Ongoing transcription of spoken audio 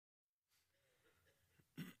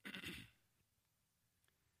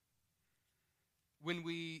When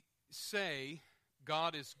we say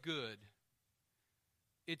God is good,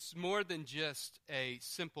 it's more than just a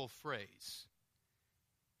simple phrase.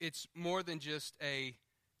 It's more than just a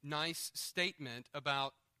nice statement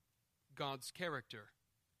about God's character.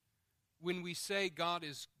 When we say God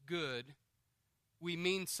is good, we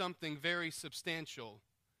mean something very substantial.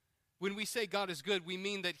 When we say God is good, we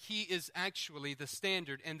mean that He is actually the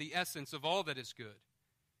standard and the essence of all that is good.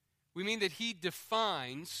 We mean that He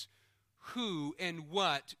defines who and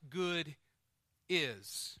what good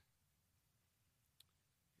is.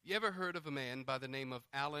 You ever heard of a man by the name of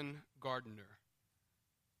Alan Gardner?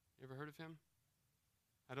 You ever heard of him?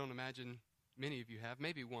 I don't imagine many of you have,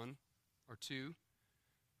 maybe one or two.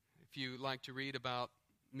 If you like to read about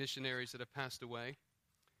missionaries that have passed away.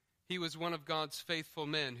 He was one of God's faithful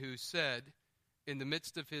men who said in the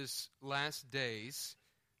midst of his last days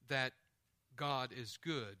that God is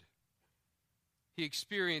good. He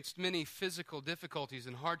experienced many physical difficulties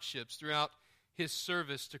and hardships throughout his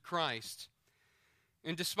service to Christ.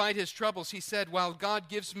 And despite his troubles, he said, "While God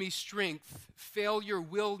gives me strength, failure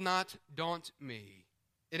will not daunt me."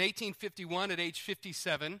 In 1851, at age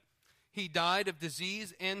 57, he died of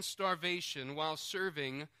disease and starvation while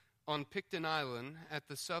serving on Picton Island at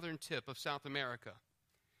the southern tip of South America.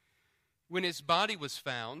 When his body was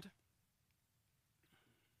found,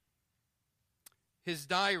 his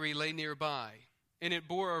diary lay nearby, and it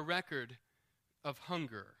bore a record of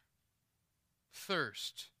hunger,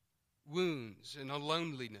 thirst, wounds, and a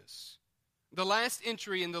loneliness. The last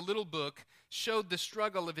entry in the little book showed the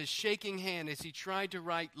struggle of his shaking hand as he tried to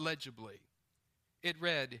write legibly. It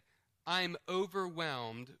read, "I'm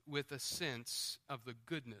overwhelmed with a sense of the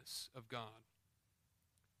goodness of God."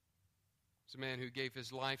 It's a man who gave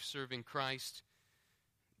his life serving Christ,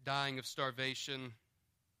 dying of starvation,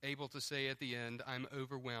 able to say at the end, "I'm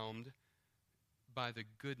overwhelmed by the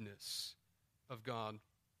goodness of God."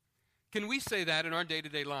 Can we say that in our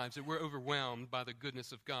day-to-day lives, that we're overwhelmed by the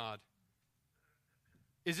goodness of God?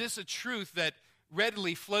 Is this a truth that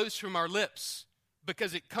readily flows from our lips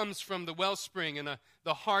because it comes from the wellspring and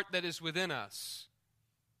the heart that is within us?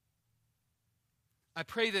 I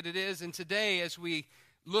pray that it is. And today, as we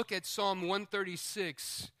look at Psalm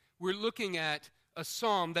 136, we're looking at a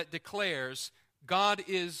psalm that declares God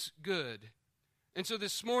is good. And so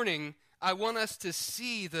this morning, I want us to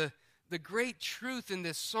see the great truth in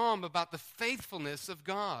this psalm about the faithfulness of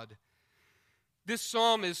God. This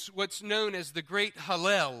psalm is what's known as the Great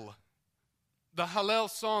Hallel. The Hallel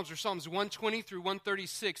Psalms are Psalms 120 through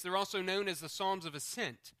 136. They're also known as the Psalms of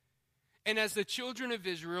Ascent. And as the children of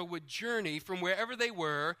Israel would journey from wherever they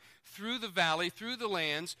were, through the valley, through the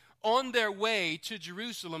lands, on their way to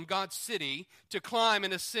Jerusalem, God's city, to climb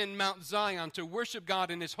and ascend Mount Zion, to worship God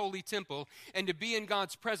in His holy temple, and to be in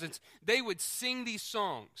God's presence, they would sing these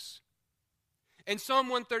songs. And Psalm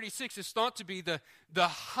 136 is thought to be the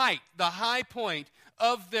height, the high point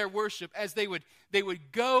of their worship as they would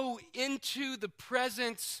go into the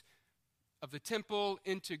presence of the temple,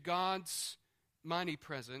 into God's mighty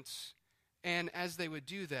presence. And as they would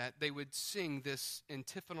do that, they would sing this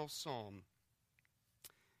antiphonal psalm.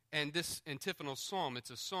 And this antiphonal psalm, it's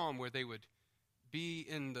a psalm where they would be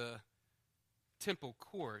in the temple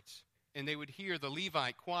court, and they would hear the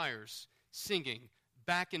Levite choirs singing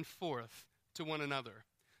back and forth to one another.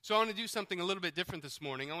 So I want to do something a little bit different this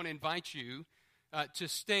morning. I want to invite you to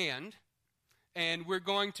stand, and we're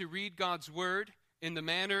going to read God's Word in the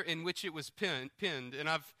manner in which it was pinned. And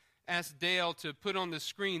I've asked Dale to put on the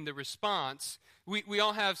screen the response. We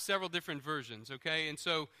all have several different versions, okay? And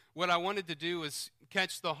so what I wanted to do was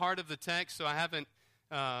catch the heart of the text. So I haven't,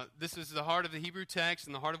 this is the heart of the Hebrew text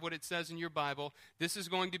and the heart of what it says in your Bible. This is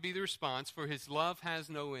going to be the response, "For His love has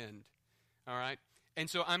no end." All right? And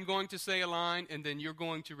so I'm going to say a line, and then you're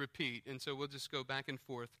going to repeat. And so we'll just go back and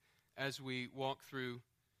forth as we walk through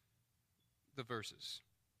the verses.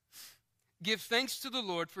 "Give thanks to the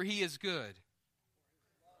Lord, for He is good.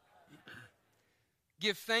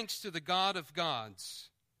 Give thanks to the God of gods.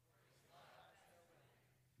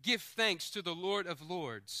 Give thanks to the Lord of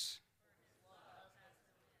lords.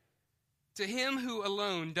 To Him who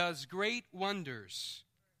alone does great wonders.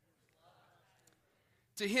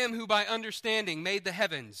 To Him who by understanding made the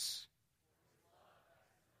heavens.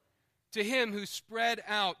 To Him who spread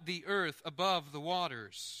out the earth above the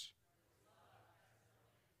waters.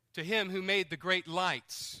 To Him who made the great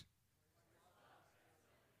lights.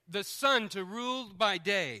 The sun to rule by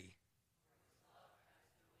day.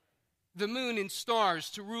 The moon and stars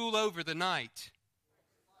to rule over the night.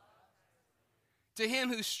 To Him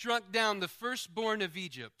who struck down the firstborn of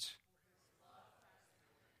Egypt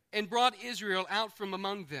and brought Israel out from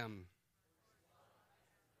among them.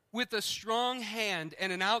 with a strong hand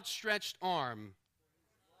and an outstretched arm,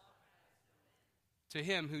 to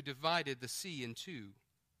him who divided the sea in two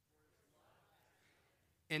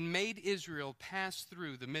and made Israel pass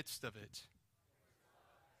through the midst of it,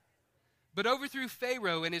 but overthrew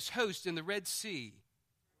Pharaoh and his host in the Red Sea,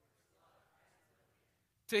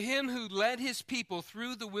 to him who led his people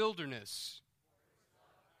through the wilderness,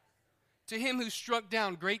 to him who struck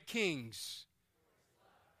down great kings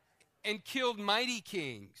and killed mighty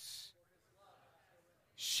kings,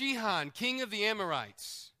 Shihon, king of the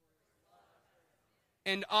Amorites,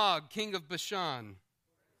 and Og, king of Bashan,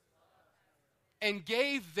 and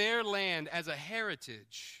gave their land as a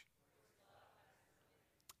heritage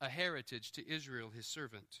to Israel, his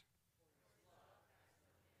servant.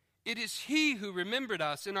 It is he who remembered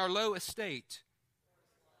us in our low estate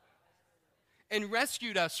and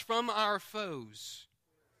rescued us from our foes.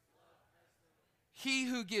 He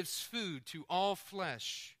who gives food to all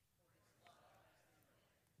flesh.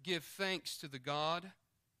 Give thanks to the God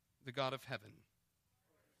of heaven.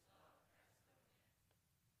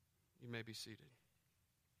 You may be seated.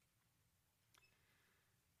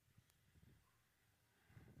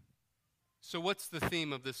 So what's the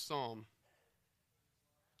theme of this psalm?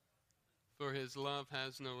 For his love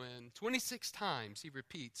has no end. 26 times he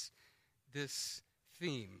repeats this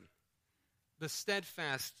theme. The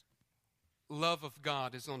steadfast love of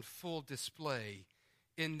God is on full display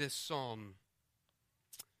in this psalm.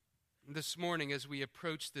 This morning, as we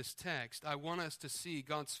approach this text, I want us to see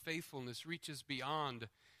God's faithfulness reaches beyond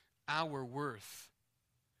our worth.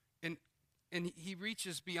 And he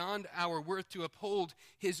reaches beyond our worth to uphold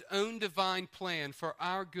his own divine plan for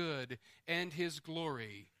our good and his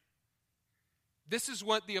glory. This is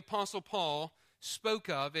what the Apostle Paul spoke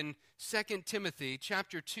of in 2 Timothy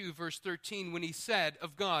chapter 2, verse 13, when he said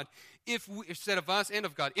of God, said of us and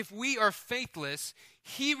of God, if we are faithless,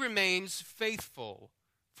 he remains faithful,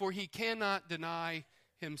 for he cannot deny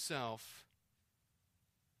himself.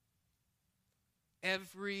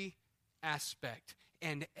 Every aspect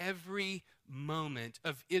and every moment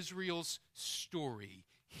of Israel's story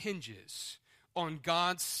hinges on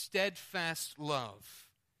God's steadfast love.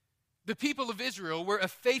 The people of Israel were a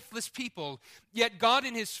faithless people, yet God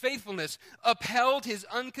in his faithfulness upheld his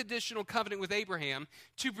unconditional covenant with Abraham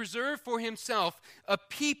to preserve for himself a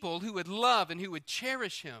people who would love and who would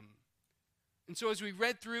cherish him. And so as we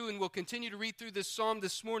read through and will continue to read through this psalm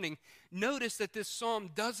this morning, notice that this psalm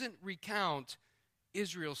doesn't recount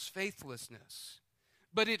Israel's faithlessness,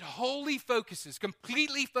 but it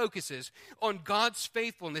completely focuses on God's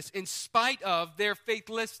faithfulness in spite of their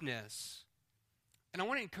faithlessness. And I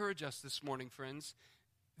want to encourage us this morning, friends,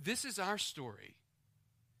 this is our story.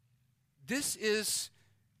 This is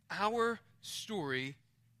our story,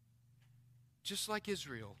 just like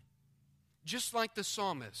Israel, just like the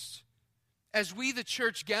psalmist. As we, the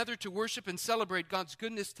church, gather to worship and celebrate God's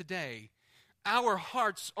goodness today, our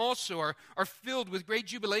hearts also are filled with great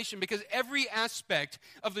jubilation because every aspect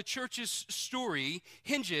of the church's story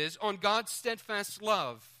hinges on God's steadfast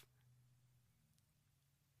love.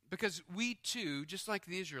 Because we too, just like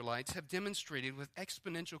the Israelites, have demonstrated with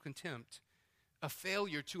exponential contempt a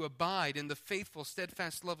failure to abide in the faithful,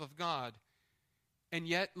 steadfast love of God. And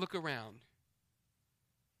yet, look around.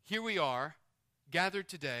 Here we are, gathered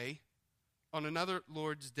today on another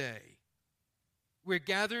Lord's Day. We're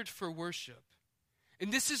gathered for worship.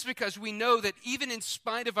 And this is because we know that even in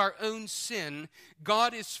spite of our own sin,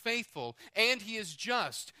 God is faithful and he is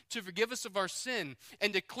just to forgive us of our sin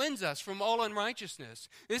and to cleanse us from all unrighteousness.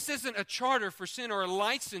 This isn't a charter for sin or a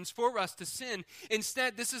license for us to sin.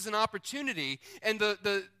 Instead, this is an opportunity and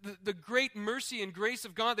the great mercy and grace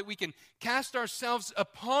of God that we can cast ourselves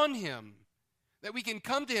upon him, that we can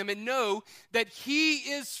come to him and know that he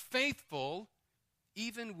is faithful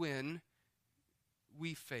even when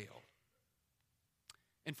we fail.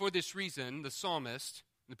 And for this reason, the psalmist,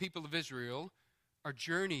 the people of Israel, are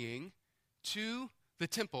journeying to the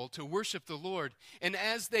temple to worship the Lord. And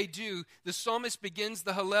as they do, the psalmist begins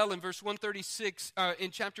the Hallel in verse 136,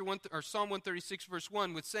 in chapter 1, or Psalm 136, verse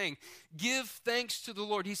 1, with saying, "Give thanks to the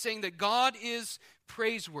Lord." He's saying that God is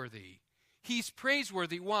praiseworthy. He's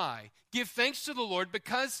praiseworthy. Why? Give thanks to the Lord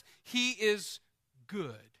because he is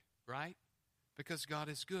good, right? Because God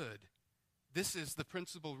is good. This is the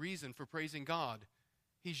principal reason for praising God.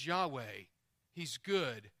 He's Yahweh. He's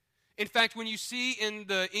good. In fact, when you see in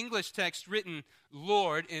the English text written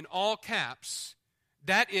Lord in all caps,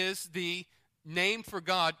 that is the name for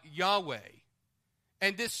God, Yahweh.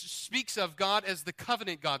 And this speaks of God as the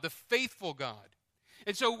covenant God, the faithful God.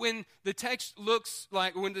 And so when the text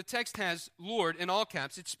has Lord in all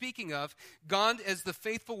caps, it's speaking of God as the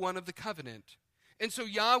faithful one of the covenant. And so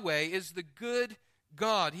Yahweh is the good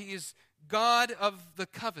God. He is God of the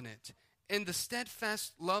covenant. And the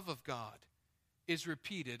steadfast love of God is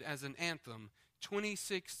repeated as an anthem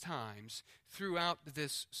 26 times throughout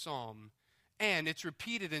this psalm. And it's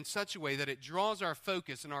repeated in such a way that it draws our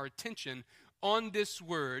focus and our attention on this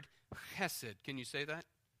word, chesed. Can you say that?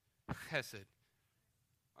 Chesed.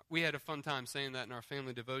 We had a fun time saying that in our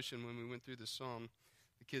family devotion when we went through the psalm.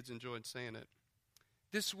 The kids enjoyed saying it.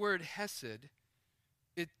 This word hesed,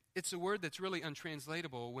 it's a word that's really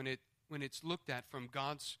untranslatable when it's looked at from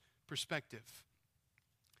God's perspective.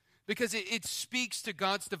 Because it speaks to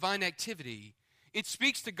God's divine activity. It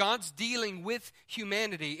speaks to God's dealing with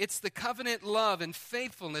humanity. It's the covenant love and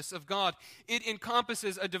faithfulness of God. It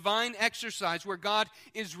encompasses a divine exercise where God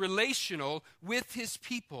is relational with his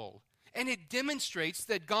people. And it demonstrates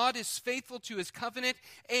that God is faithful to his covenant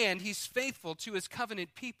and he's faithful to his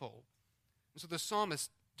covenant people. And so the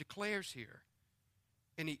psalmist declares here,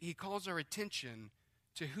 and he calls our attention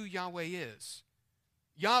to who Yahweh is.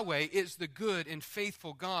 Yahweh is the good and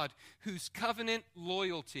faithful God whose covenant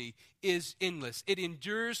loyalty is endless. It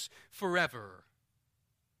endures forever.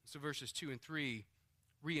 So verses 2 and 3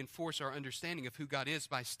 reinforce our understanding of who God is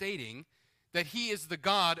by stating that he is the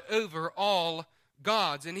God over all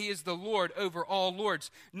gods, and he is the Lord over all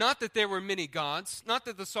lords. Not that there were many gods, not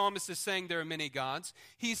that the psalmist is saying there are many gods.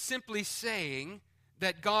 He's simply saying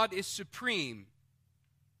that God is supreme.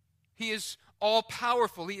 He is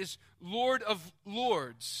all-powerful. He is Lord of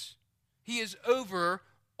lords. He is over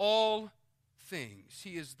all things.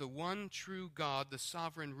 He is the one true God, the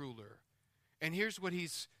sovereign ruler. And here's what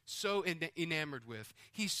he's so enamored with.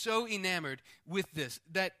 He's so enamored with this,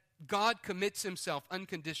 that God commits himself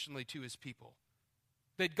unconditionally to his people.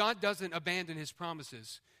 That God doesn't abandon his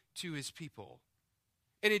promises to his people.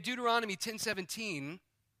 And in Deuteronomy 10:17,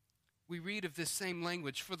 we read of this same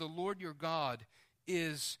language. For the Lord your God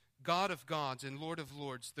is God of gods and Lord of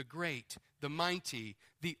lords, the great, the mighty,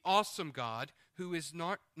 the awesome God, who is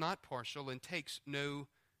not partial and takes no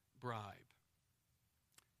bribe.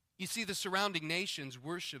 You see, the surrounding nations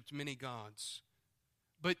worshipped many gods.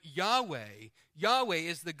 But Yahweh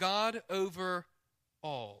is the God over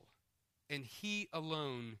all. And he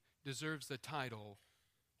alone deserves the title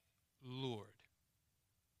Lord,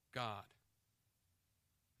 God.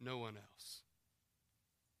 No one else.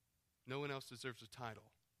 No one else deserves the title.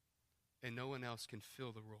 And no one else can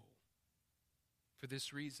fill the role. For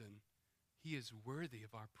this reason, he is worthy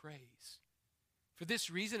of our praise. For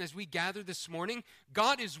this reason, as we gather this morning,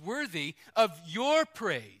 God is worthy of your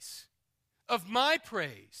praise, of my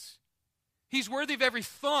praise. He's worthy of every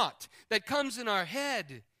thought that comes in our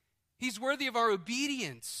head. He's worthy of our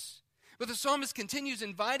obedience. But the psalmist continues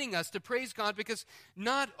inviting us to praise God because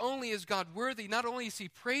not only is God worthy, not only is he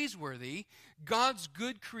praiseworthy, God's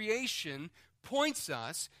good creation points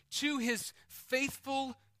us to his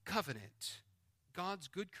faithful covenant. God's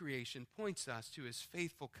good creation points us to his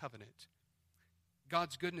faithful covenant.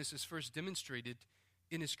 God's goodness is first demonstrated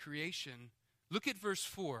in his creation. Look at verse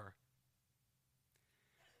 4.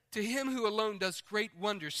 To him who alone does great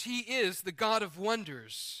wonders, he is the God of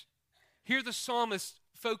wonders. Here the psalmist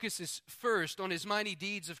focuses first on his mighty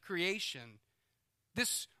deeds of creation.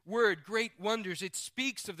 This word, great wonders, it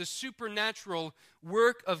speaks of the supernatural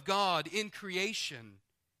work of God in creation.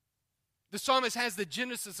 The psalmist has the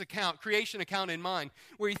Genesis account, creation account in mind,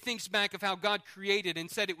 where he thinks back of how God created and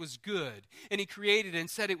said it was good. And he created and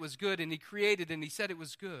said it was good, and he created and he said it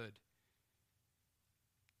was good.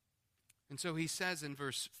 And so he says in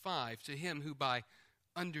verse 5, to him who by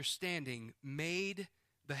understanding made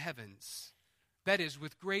the heavens. That is,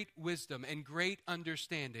 with great wisdom and great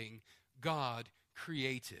understanding, God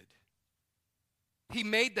created. He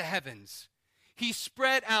made the heavens. He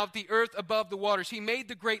spread out the earth above the waters. He made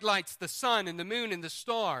the great lights, the sun and the moon and the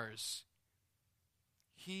stars.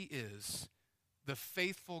 He is the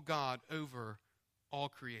faithful God over all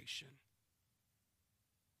creation.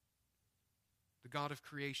 The God of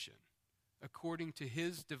creation, according to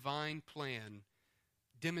his divine plan,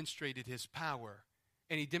 demonstrated his power,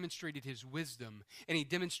 and he demonstrated his wisdom, and he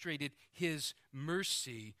demonstrated his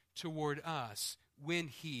mercy toward us when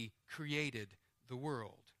he created the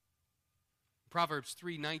world. Proverbs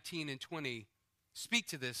 3:19 and 20 speak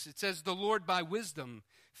to this. It says, the Lord by wisdom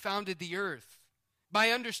founded the earth. By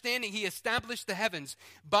understanding he established the heavens.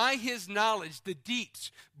 By his knowledge the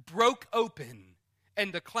deeps broke open,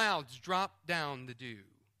 and the clouds dropped down the dew.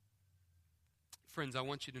 Friends, I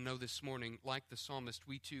want you to know this morning, like the psalmist,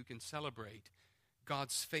 we too can celebrate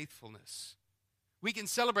God's faithfulness. We can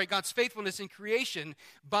celebrate God's faithfulness in creation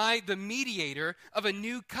by the mediator of a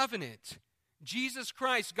new covenant. Jesus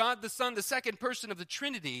Christ, God the Son, the second person of the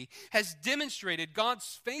Trinity, has demonstrated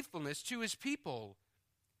God's faithfulness to his people.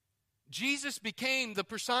 Jesus became the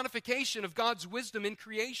personification of God's wisdom in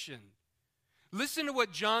creation. Listen to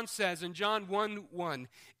what John says in John 1:1.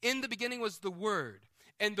 In the beginning was the Word,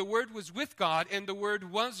 and the Word was with God, and the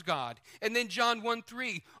Word was God. And then John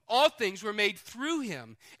 1:3, all things were made through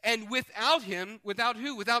him, and without him, without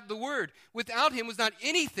who? Without the Word. Without him was not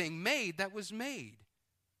anything made that was made.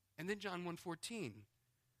 And then John 1:14,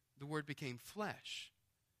 the Word became flesh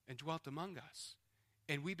and dwelt among us.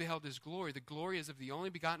 And we beheld his glory. The glory is of the only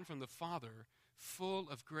begotten from the Father, full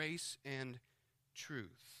of grace and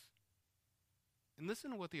truth. And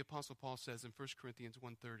listen to what the Apostle Paul says in 1 Corinthians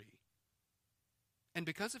 1:30. And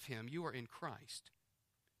because of him, you are in Christ,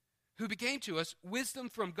 who became to us wisdom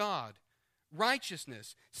from God,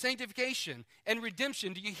 righteousness, sanctification, and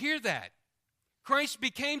redemption. Do you hear that? Christ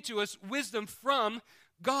became to us wisdom from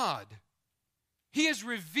God. He has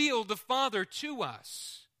revealed the Father to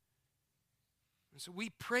us. And so we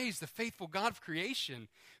praise the faithful God of creation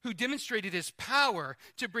who demonstrated his power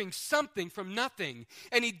to bring something from nothing.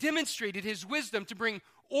 And he demonstrated his wisdom to bring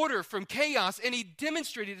order from chaos. And he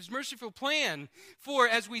demonstrated his merciful plan. For,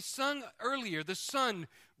 as we sung earlier, the sun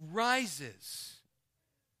rises.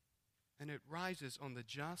 And it rises on the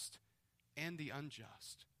just and the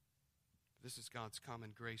unjust. This is God's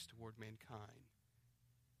common grace toward mankind.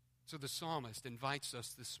 So the psalmist invites us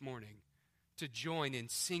this morning to join in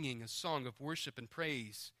singing a song of worship and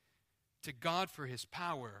praise to God for his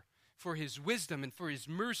power, for his wisdom, and for his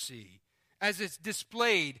mercy, as it's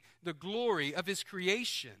displayed the glory of his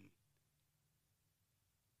creation.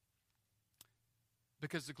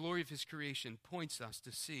 Because the glory of his creation points us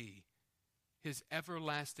to see his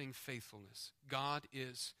everlasting faithfulness. God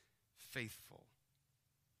is faithful.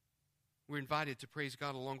 We're invited to praise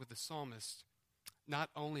God along with the psalmist,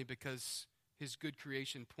 not only because his good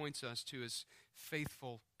creation points us to his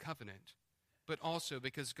faithful covenant, but also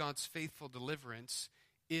because God's faithful deliverance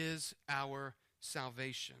is our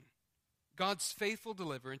salvation. God's faithful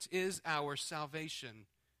deliverance is our salvation.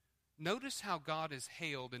 Notice how God is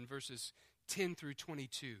hailed in verses 10 through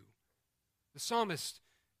 22. The psalmist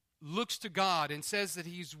looks to God and says that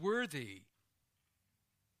he's worthy.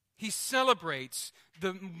 He celebrates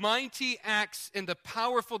the mighty acts and the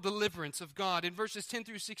powerful deliverance of God. In verses 10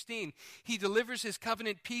 through 16, he delivers his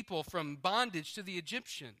covenant people from bondage to the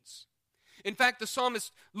Egyptians. In fact, the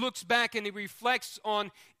psalmist looks back and he reflects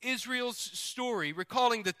on Israel's story,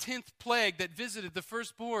 recalling the 10th plague that visited the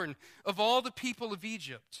firstborn of all the people of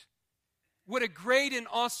Egypt. What a great and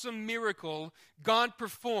awesome miracle God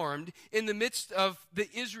performed in the midst of the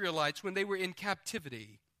Israelites when they were in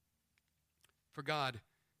captivity. For God,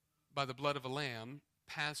 by the blood of a lamb,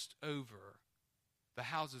 passed over the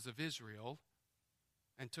houses of Israel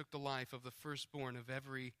and took the life of the firstborn of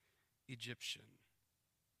every Egyptian.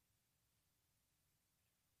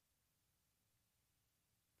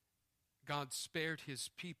 God spared his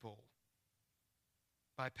people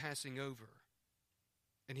by passing over,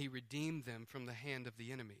 and he redeemed them from the hand of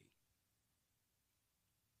the enemy.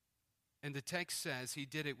 And the text says he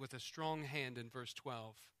did it with a strong hand in verse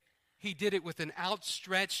 12. He did it with an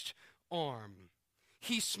outstretched arm.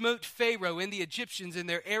 He smote Pharaoh and the Egyptians in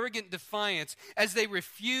their arrogant defiance as they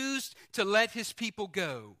refused to let his people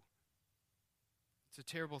go. It's a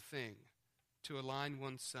terrible thing to align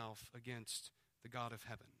oneself against the God of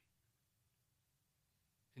heaven.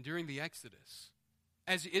 And during the Exodus,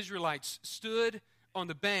 as the Israelites stood on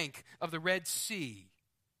the bank of the Red Sea,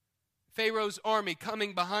 Pharaoh's army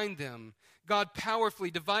coming behind them, God powerfully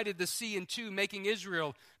divided the sea in two, making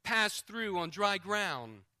Israel pass through on dry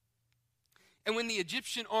ground. And when the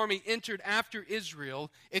Egyptian army entered after Israel,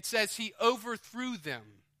 it says he overthrew them.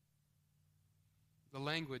 The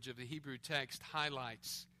language of the Hebrew text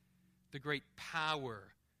highlights the great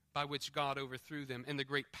power by which God overthrew them and the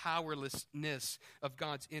great powerlessness of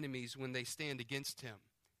God's enemies when they stand against him.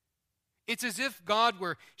 It's as if God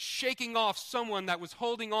were shaking off someone that was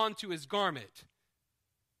holding on to his garment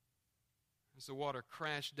as the water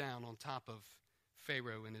crashed down on top of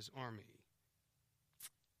Pharaoh and his army.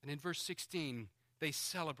 And in verse 16, they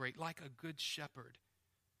celebrate like a good shepherd.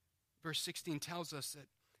 Verse 16 tells us that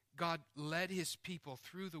God led his people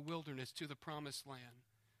through the wilderness to the promised land.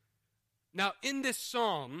 Now, in this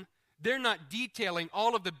psalm, they're not detailing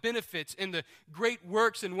all of the benefits and the great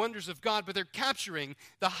works and wonders of God, but they're capturing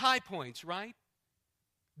the high points, right?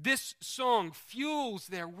 This song fuels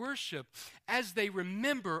their worship as they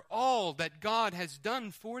remember all that God has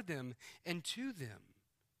done for them and to them.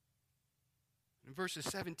 In verses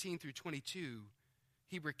 17 through 22,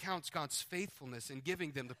 he recounts God's faithfulness in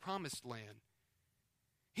giving them the promised land.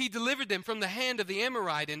 He delivered them from the hand of the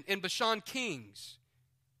Amorite and Bashan kings.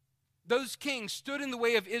 Those kings stood in the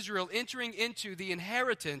way of Israel entering into the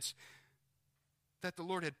inheritance that the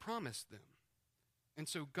Lord had promised them. And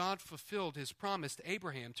so God fulfilled his promise to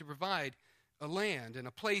Abraham to provide a land and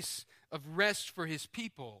a place of rest for his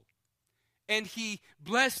people. And he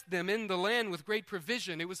blessed them in the land with great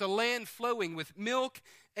provision. It was a land flowing with milk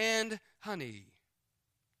and honey.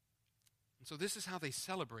 And so this is how they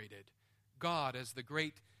celebrated God as the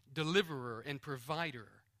great deliverer and provider.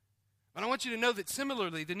 But I want you to know that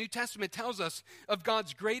similarly, the New Testament tells us of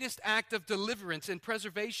God's greatest act of deliverance and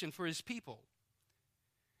preservation for his people.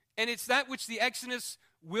 And it's that which the Exodus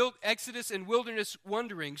and wilderness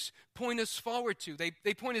wanderings point us forward to.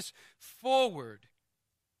 They point us forward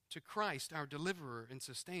to Christ, our deliverer and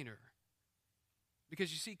sustainer.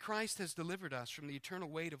 Because you see, Christ has delivered us from the eternal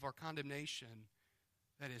weight of our condemnation,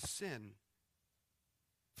 that is sin.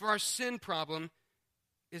 For our sin problem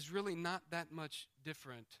is really not that much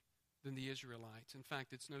different than the Israelites. In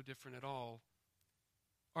fact, it's no different at all,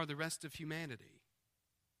 or the rest of humanity.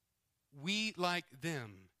 We, like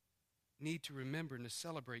them, need to remember and to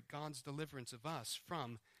celebrate God's deliverance of us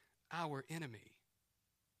from our enemy.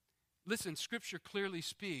 Listen, Scripture clearly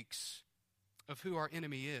speaks of who our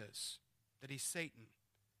enemy is, that he's Satan.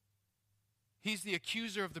 He's the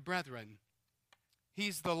accuser of the brethren.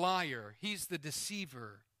 He's the liar. He's the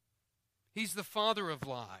deceiver. He's the father of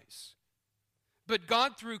lies. But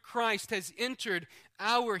God, through Christ, has entered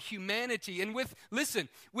our humanity. And with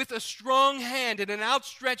a strong hand and an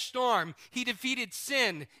outstretched arm, he defeated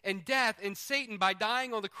sin and death and Satan by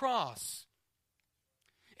dying on the cross.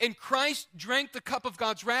 And Christ drank the cup of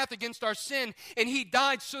God's wrath against our sin, and he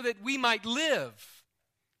died so that we might live.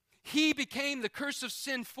 He became the curse of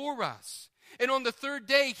sin for us. And on the third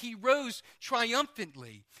day, he rose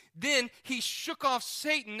triumphantly. Then he shook off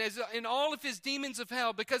Satan and all of his demons of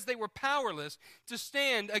hell because they were powerless to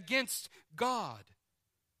stand against God.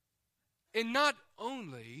 And not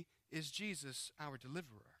only is Jesus our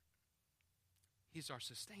deliverer, he's our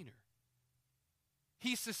sustainer.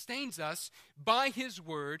 He sustains us by his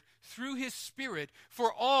word through his Spirit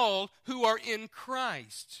for all who are in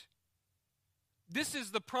Christ. This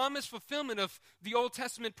is the promised fulfillment of the Old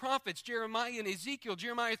Testament prophets, Jeremiah and Ezekiel.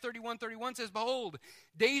 Jeremiah 31:31 says, "Behold,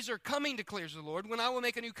 days are coming, declares the Lord, when I will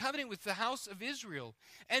make a new covenant with the house of Israel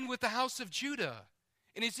and with the house of Judah."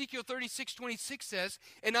 And Ezekiel 36:26 says,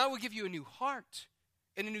 "And I will give you a new heart,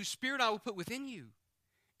 and a new spirit I will put within you.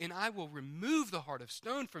 And I will remove the heart of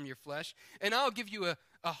stone from your flesh, and I will give you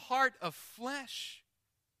a heart of flesh.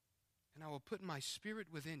 And I will put my spirit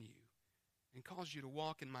within you, and cause you to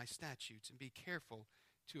walk in my statutes and be careful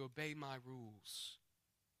to obey my rules."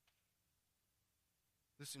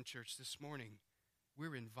 Listen, church, this morning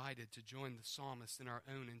we're invited to join the psalmist in our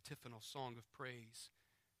own antiphonal song of praise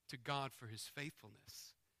to God for his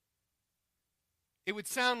faithfulness. It would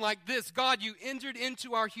sound like this: God, you entered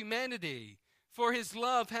into our humanity, for his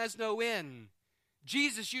love has no end.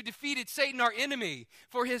 Jesus, you defeated Satan, our enemy,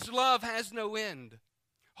 for his love has no end.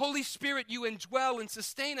 Holy Spirit, you indwell and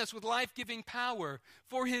sustain us with life-giving power,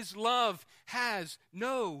 for his love has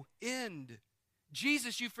no end.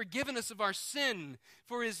 Jesus, you've forgiven us of our sin,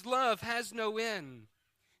 for his love has no end.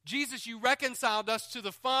 Jesus, you reconciled us to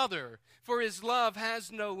the Father, for his love has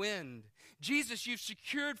no end. Jesus, you've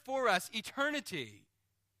secured for us eternity,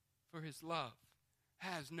 for his love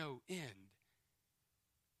has no end.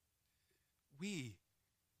 We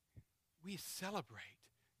celebrate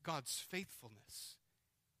God's faithfulness.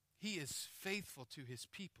 He is faithful to his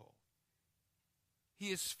people.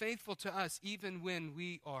 He is faithful to us even when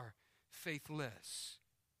we are faithless.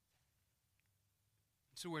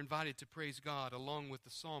 So we're invited to praise God along with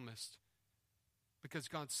the psalmist because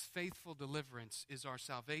God's faithful deliverance is our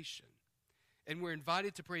salvation. And we're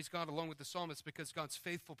invited to praise God along with the psalmist because God's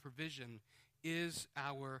faithful provision is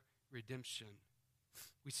our redemption.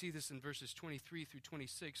 We see this in verses 23 through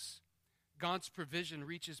 26. God's provision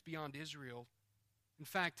reaches beyond Israel. In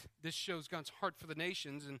fact, this shows God's heart for the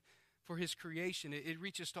nations and for his creation. It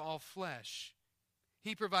reaches to all flesh.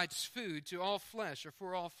 He provides food to all flesh, or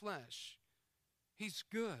for all flesh. He's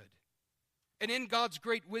good. And in God's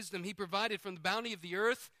great wisdom, he provided from the bounty of the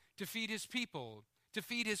earth to feed his people, to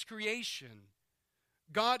feed his creation.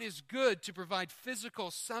 God is good to provide physical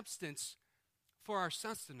substance for our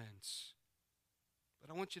sustenance. But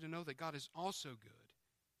I want you to know that God is also good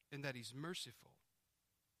and that he's merciful.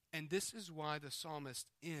 And this is why the psalmist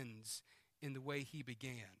ends in the way he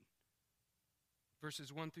began.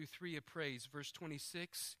 Verses 1 through 3 of praise. Verse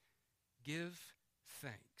 26, give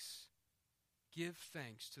thanks. Give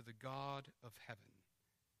thanks to the God of heaven.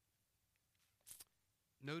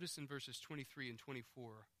 Notice in verses 23 and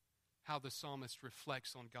 24 how the psalmist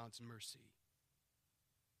reflects on God's mercy.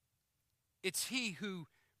 It's He who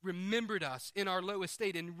remembered us in our low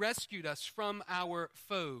estate and rescued us from our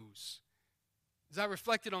foes. As I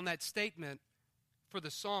reflected on that statement for the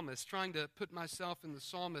psalmist, trying to put myself in the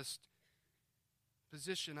psalmist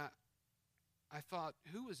position, I thought,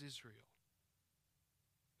 who was Israel?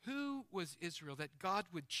 Who was Israel that God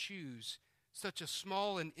would choose such a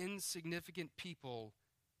small and insignificant people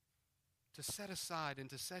to set aside and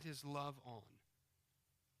to set His love on?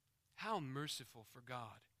 How merciful for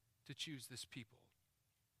God to choose this people.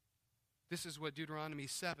 This is what Deuteronomy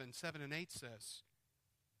 7 and 8 says.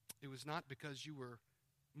 It was not because you were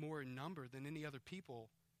more in number than any other people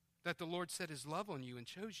that the Lord set His love on you and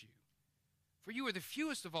chose you. For you are the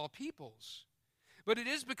fewest of all peoples. But it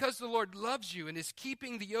is because the Lord loves you and is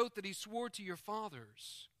keeping the oath that He swore to your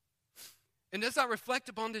fathers. And as I reflect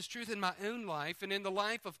upon this truth in my own life and in the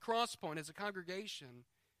life of Crosspoint as a congregation,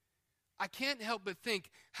 I can't help but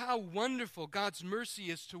think how wonderful God's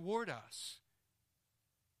mercy is toward us.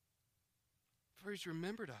 For He's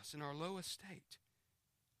remembered us in our low estate,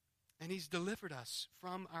 and He's delivered us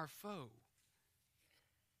from our foe.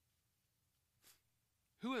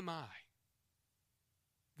 Who am I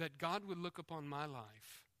that God would look upon my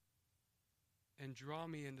life and draw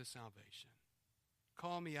me into salvation,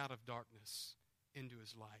 call me out of darkness into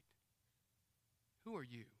His light? Who are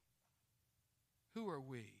you? Who are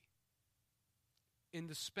we? In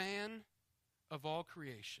the span of all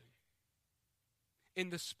creation, in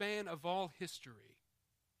the span of all history,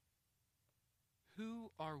 who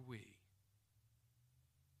are we?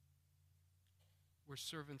 We're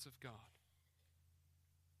servants of God.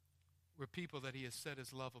 We're people that He has set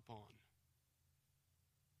His love upon.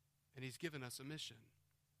 And He's given us a mission.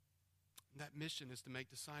 And that mission is to make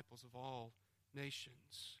disciples of all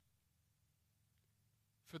nations.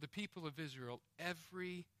 For the people of Israel,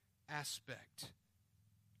 every aspect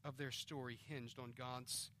of their story hinged on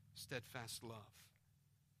God's steadfast love.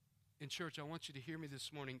 In church, I want you to hear me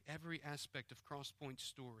this morning. Every aspect of Crosspoint's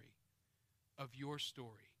story, of your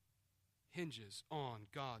story, hinges on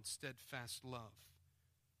God's steadfast love.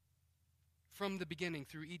 From the beginning,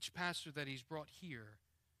 through each pastor that He's brought here,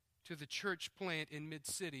 to the church plant in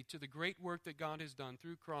Mid-City, to the great work that God has done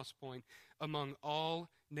through Crosspoint among all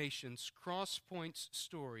nations, Crosspoint's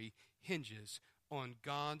story hinges on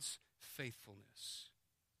God's faithfulness.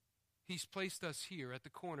 He's placed us here at the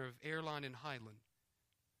corner of Airline and Highland,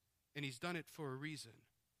 and He's done it for a reason.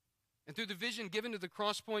 And through the vision given to the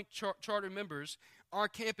Crosspoint charter members, our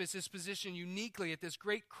campus is positioned uniquely at this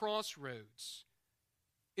great crossroads.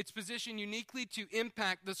 It's positioned uniquely to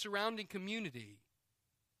impact the surrounding community.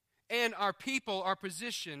 And our people are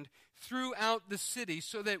positioned throughout the city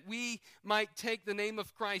so that we might take the name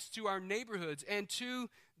of Christ to our neighborhoods and to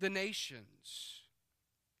the nations.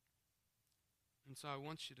 And so I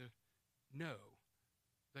want you to know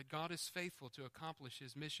that God is faithful to accomplish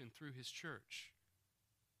His mission through His church.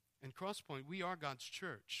 And Crosspoint, we are God's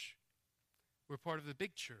church. We're part of the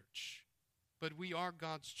big church, but we are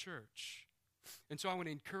God's church. And so I want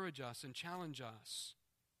to encourage us and challenge us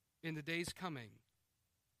in the days coming,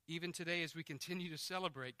 even today as we continue to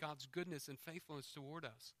celebrate God's goodness and faithfulness toward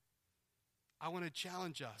us. I want to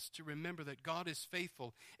challenge us to remember that God is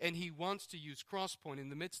faithful and He wants to use Crosspoint in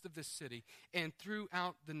the midst of this city and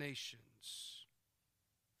throughout the nations.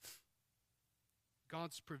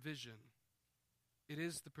 God's provision, it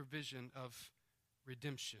is the provision of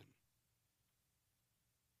redemption.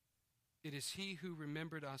 It is He who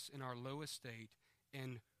remembered us in our low estate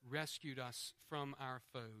and rescued us from our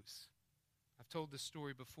foes. I've told this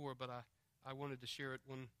story before, but I wanted to share it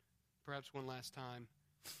perhaps one last time.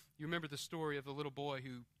 You remember the story of the little boy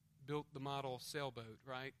who built the model sailboat,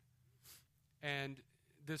 right? And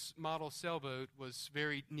this model sailboat was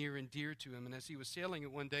very near and dear to him. And as he was sailing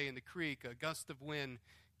it one day in the creek, a gust of wind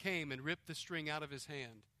came and ripped the string out of his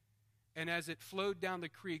hand. And as it flowed down the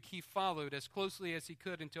creek, he followed as closely as he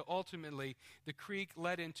could until ultimately the creek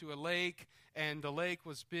led into a lake, and the lake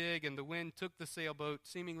was big, and the wind took the sailboat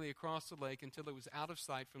seemingly across the lake until it was out of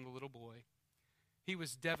sight from the little boy. He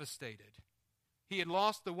was devastated. He had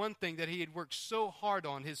lost the one thing that he had worked so hard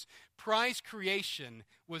on. His prized creation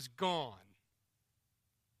was gone.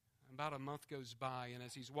 About a month goes by, and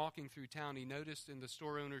as he's walking through town, he noticed in the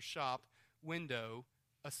store owner's shop window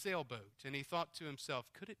a sailboat, and he thought to himself,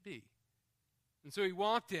 could it be? And so he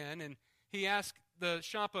walked in, and he asked the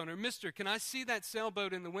shop owner, "Mister, can I see that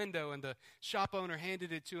sailboat in the window?" And the shop owner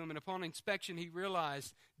handed it to him, and upon inspection, he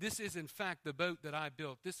realized, this is in fact the boat that I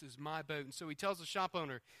built. This is my boat. And so he tells the shop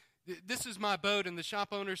owner, "This is my boat," and the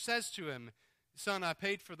shop owner says to him, Son, I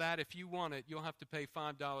paid for that. If you want it, you'll have to pay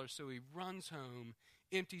 $5. So he runs home,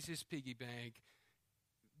 empties his piggy bank,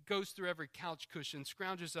 goes through every couch cushion,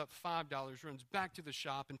 scrounges up $5, runs back to the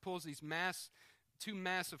shop, and pulls these two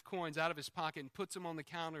massive coins out of his pocket and puts them on the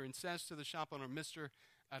counter and says to the shop owner, "Mister,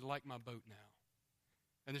 I'd like my boat now."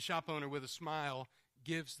 And the shop owner, with a smile,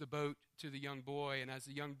 gives the boat to the young boy, and as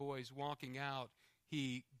the young boy is walking out,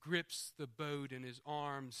 he grips the boat in his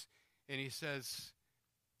arms, and he says,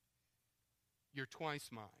 "You're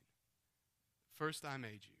twice mine. First I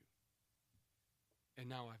made you, and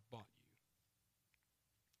now I've bought you."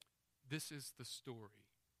 This is the story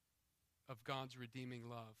of God's redeeming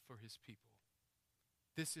love for his people.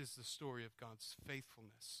 This is the story of God's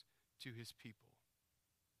faithfulness to his people.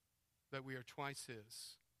 That we are twice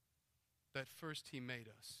his. That first he made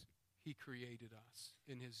us. He created us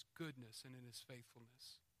in his goodness and in his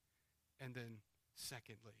faithfulness. And then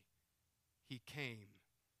secondly, he came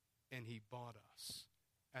and he bought us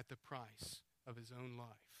at the price of his own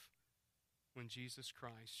life when Jesus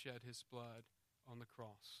Christ shed his blood on the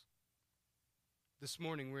cross. This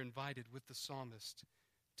morning we're invited with the psalmist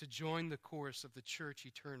to join the chorus of the church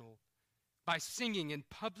eternal by singing and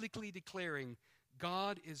publicly declaring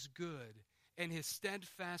God is good and his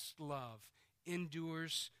steadfast love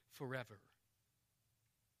endures forever.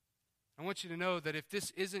 I want you to know that if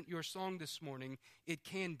this isn't your song this morning, it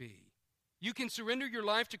can be. You can surrender your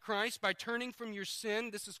life to Christ by turning from your sin.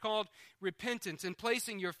 This is called repentance, and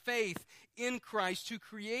placing your faith in Christ who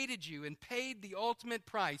created you and paid the ultimate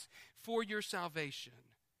price for your salvation.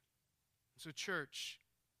 So, church,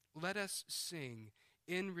 let us sing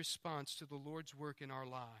in response to the Lord's work in our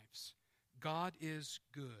lives. God is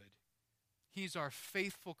good. He's our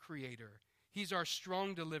faithful creator. He's our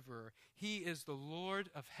strong deliverer. He is the Lord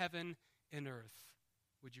of heaven and earth.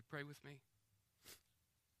 Would you pray with me?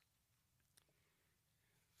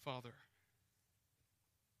 Father,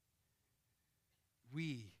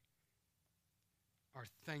 we are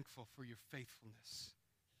thankful for your faithfulness.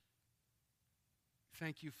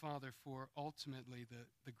 Thank you, Father, for ultimately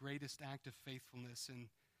the greatest act of faithfulness in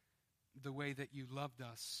the way that you loved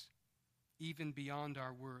us, even beyond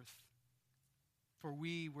our worth. For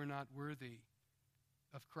we were not worthy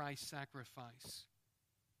of Christ's sacrifice.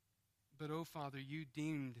 But, oh Father, you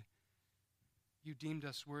deemed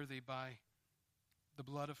us worthy by the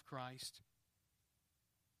blood of Christ.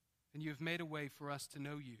 And you have made a way for us to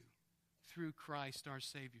know you through Christ our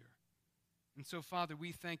Savior. And so, Father,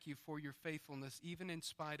 we thank you for your faithfulness, even in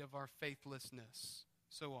spite of our faithlessness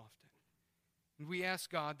so often. And we ask,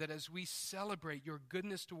 God, that as we celebrate your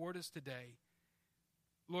goodness toward us today,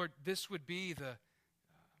 Lord, this would be the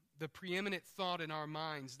preeminent thought in our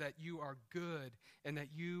minds, that you are good and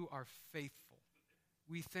that you are faithful.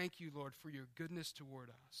 We thank you, Lord, for your goodness toward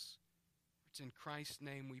us. It's in Christ's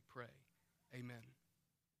name we pray. Amen.